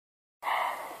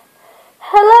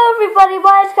everybody,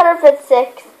 mine's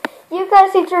Fit6. You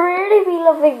guys seem to really be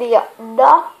loving the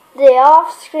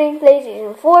off-screen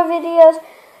PlayStation 4 videos,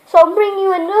 so I'm bringing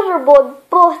you another one,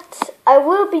 but I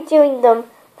will be doing them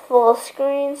full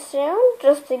screen soon,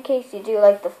 just in case you do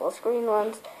like the full screen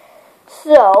ones.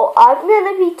 So, I'm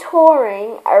going to be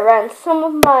touring around some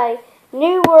of my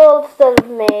new worlds that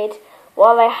I've made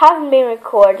while I haven't been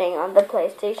recording on the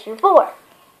PlayStation 4.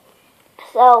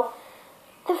 So,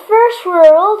 the first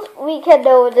world we can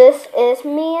notice is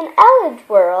me and Ellen's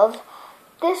world.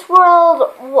 This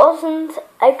world wasn't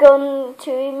going to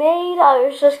be made, I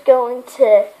was just going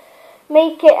to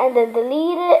make it and then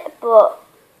delete it, but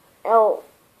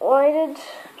why did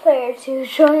player 2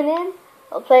 join in?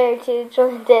 Well, player 2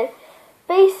 joined in.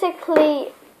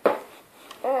 Basically,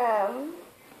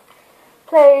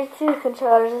 player 2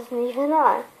 controller isn't even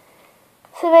on.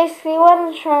 So basically what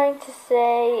I'm trying to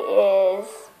say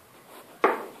is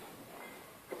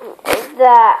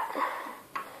that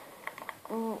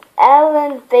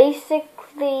Ellen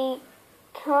basically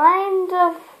kind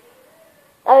of,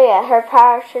 her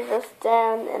parents are just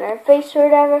down in her face or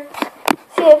whatever.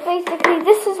 So yeah, basically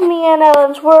this is me and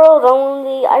Ellen's world,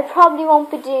 only I probably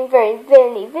won't be doing very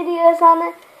many videos on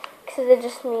it because they're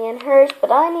just me and hers,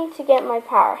 but I need to get my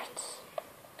parrots.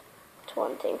 That's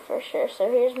one thing for sure. So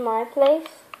here's my place.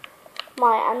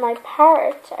 My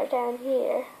parrots are down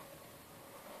here.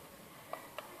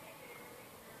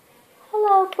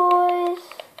 Hello, boys.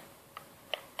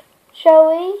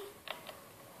 Joey.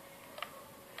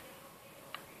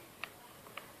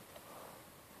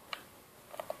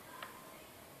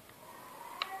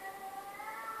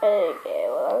 Okay,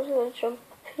 well, I was going to jump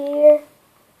up here.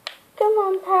 Come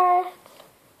on, parrots.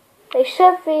 They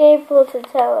should be able to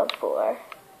teleport.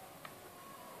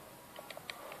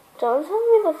 Don't tell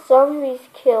me that zombies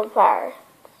kill parrots.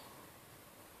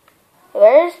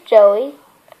 Where's Joey?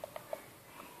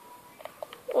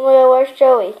 Oh my god, where's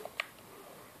Joey?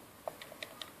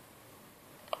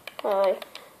 Alright.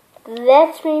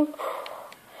 Let me...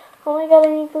 Oh my god, I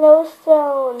need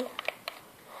glowstone.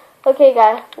 Okay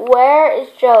guys, where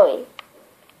is Joey?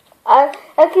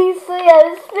 Okay, so yeah,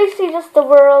 this is basically just the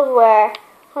world where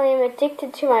I am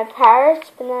addicted to my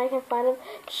parrots, but now I can find them.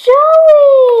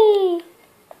 Joey!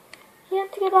 You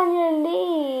have to get on your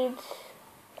lead.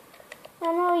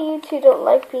 I know you two don't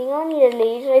like being on your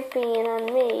lead, you like being on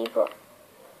me, but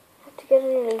I have to get on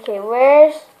your lead. Okay,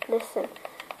 where's...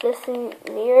 Listen,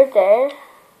 you're there.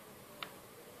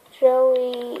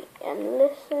 Joey, and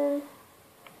listen.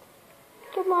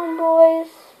 Come on,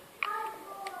 boys.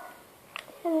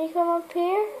 Can you come up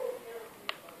here?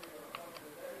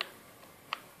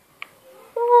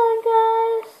 Come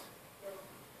on, guys.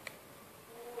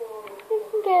 You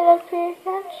can get up here,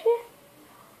 can't you?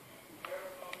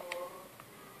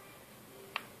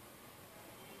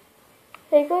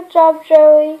 Hey, good job,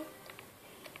 Joey.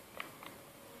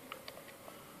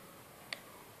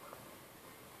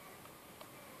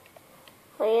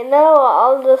 Well, you know what?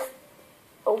 I'll just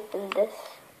open this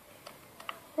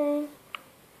thing.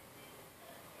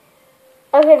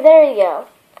 Okay, there you go.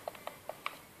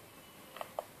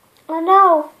 Oh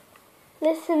no!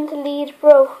 Listen, the lead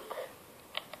broke.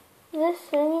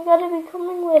 Listen, you gotta be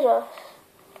coming with us.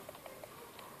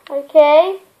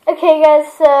 Okay? Okay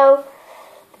guys, so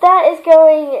that is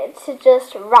going to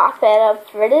just wrap it up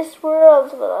for this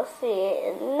world, but I'll see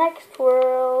you in the next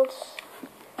world.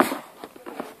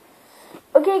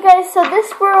 Okay guys, so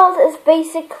this world is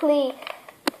basically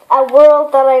a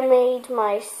world that I made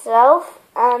myself,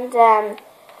 and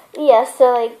yeah,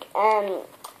 so like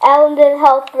Ellen didn't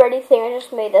help or anything, I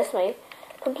just made this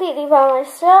completely by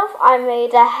myself. I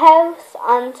made a house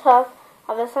on top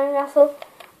of a sandcastle,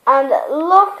 and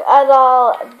look at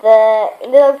all the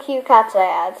little cute cats I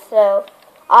had. So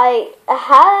I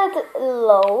had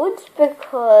loads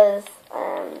because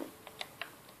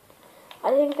I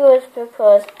think it was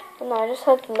because no, I just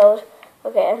had loads.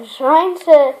 Okay, I'm trying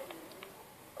to...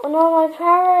 Oh no, my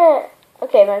parrot!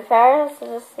 Okay, my parrot has to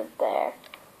just sit there.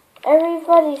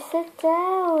 Everybody sit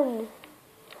down!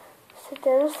 Sit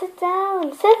down, sit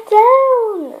down, sit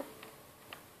down!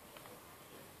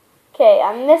 Okay,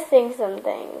 I'm missing some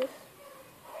things.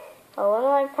 Oh, one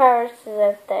of my parrots is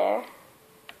out there,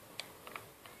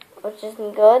 which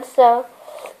isn't good. So,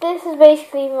 this is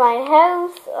basically my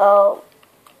house. I'll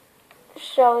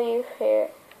show you here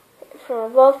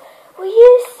from above. Will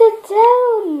you sit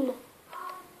down?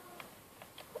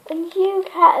 And you,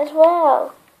 cat, as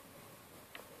well.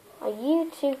 Oh,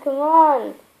 you two, come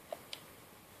on.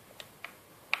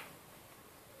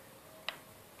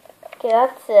 Okay,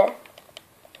 that's it.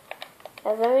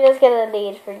 Now, let me just get a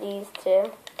lead for these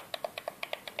two.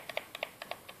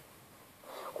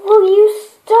 Will you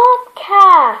stop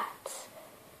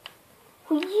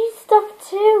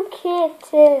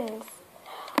Congratulations!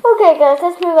 Okay guys,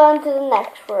 let's move on to the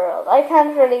next world. I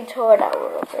can't really tour that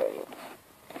world for you.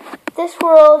 This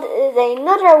world is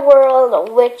another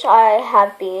world which I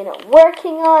have been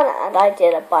working on, and I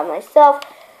did it by myself.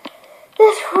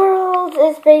 This world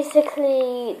is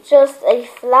basically just a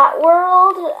flat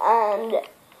world, and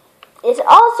it's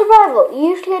all survival.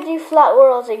 Usually I do flat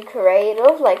worlds in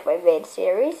creative, like my main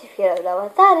series, if you don't know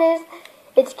what that is.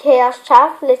 It's Chaos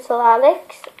Chap, Little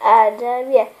Alex, and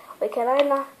yeah. Wait, can I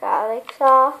knock Alex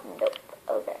off? Nope.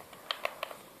 Okay.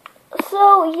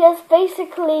 So, yes,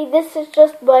 basically, this is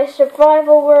just my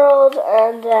survival world,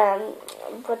 and,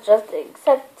 but just,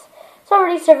 except, it's not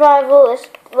really survival, it's,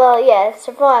 well, yeah, it's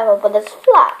survival, but it's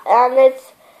flat, and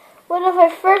it's one of my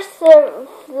first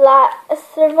flat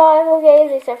survival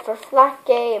games, except for flat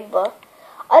game, but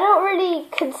I don't really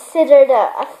consider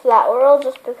that a flat world,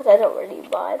 just because I don't really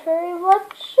mind very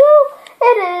much. So,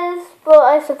 it is, but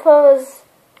I suppose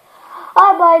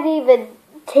I might even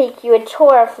take you a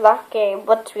tour of flat game,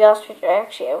 but to be honest with you, I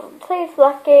actually haven't played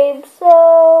flat game,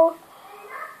 so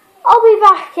I'll be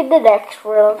back in the next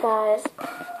world, guys.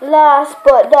 Last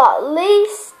but not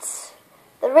least,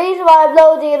 the reason why I'm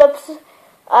loading up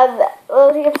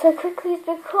so quickly is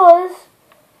because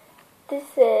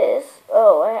this is,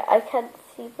 I can't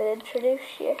even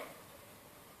introduce you.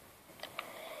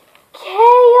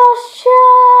 Chaos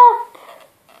Chap!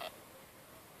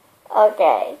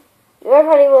 Okay, you're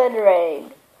probably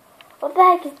wondering, what the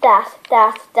heck is that?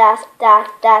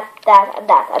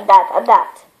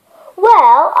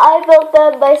 Well, I built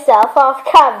them myself off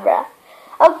camera.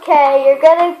 Okay, you're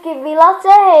gonna give me lots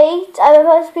of hate. I'm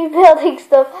supposed to be building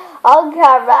stuff on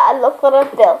camera, and look what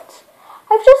I've built.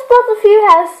 I've just built a few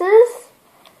houses.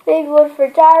 Big one for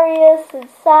Darius and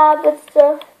Sam and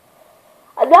stuff.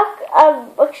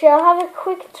 Actually, I'll have a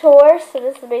quick tour. So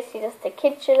this is basically just the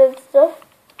kitchen and stuff.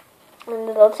 And a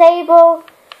little table.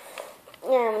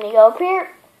 And when you go up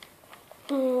here,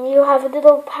 you have a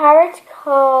little parrot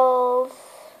called,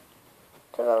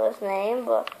 I don't know his name,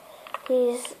 but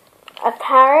he's a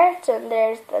parrot, and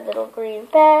there's the little green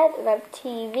bed, and a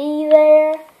TV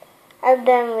there, and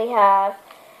then we have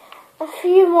a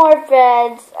few more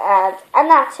beds and an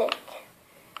attic.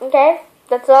 Okay,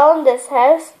 that's all in this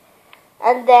house,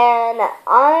 and then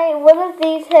one of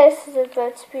these houses is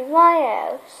about to be my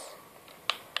house,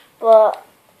 but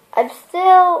I'm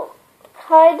still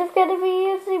kind of going to be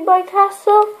using my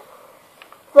castle,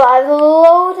 but I have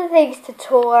loads of things to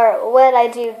tour when I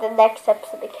do the next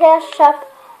episode of Chaos Chap.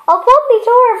 I'll probably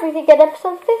tour everything at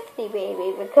episode 50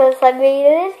 maybe, because I mean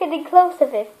it is getting close to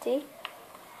 50.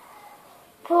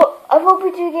 But I won't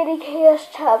be doing any Chaos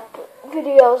Chap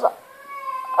videos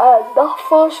not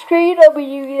full screen. I'll be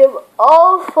doing them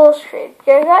all full screen.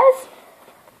 Okay guys?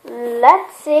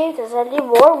 Let's see if there's any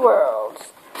more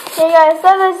worlds. Okay guys,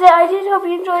 that was it. I did hope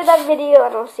you enjoyed that video,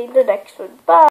 and I'll see you in the next one. Bye.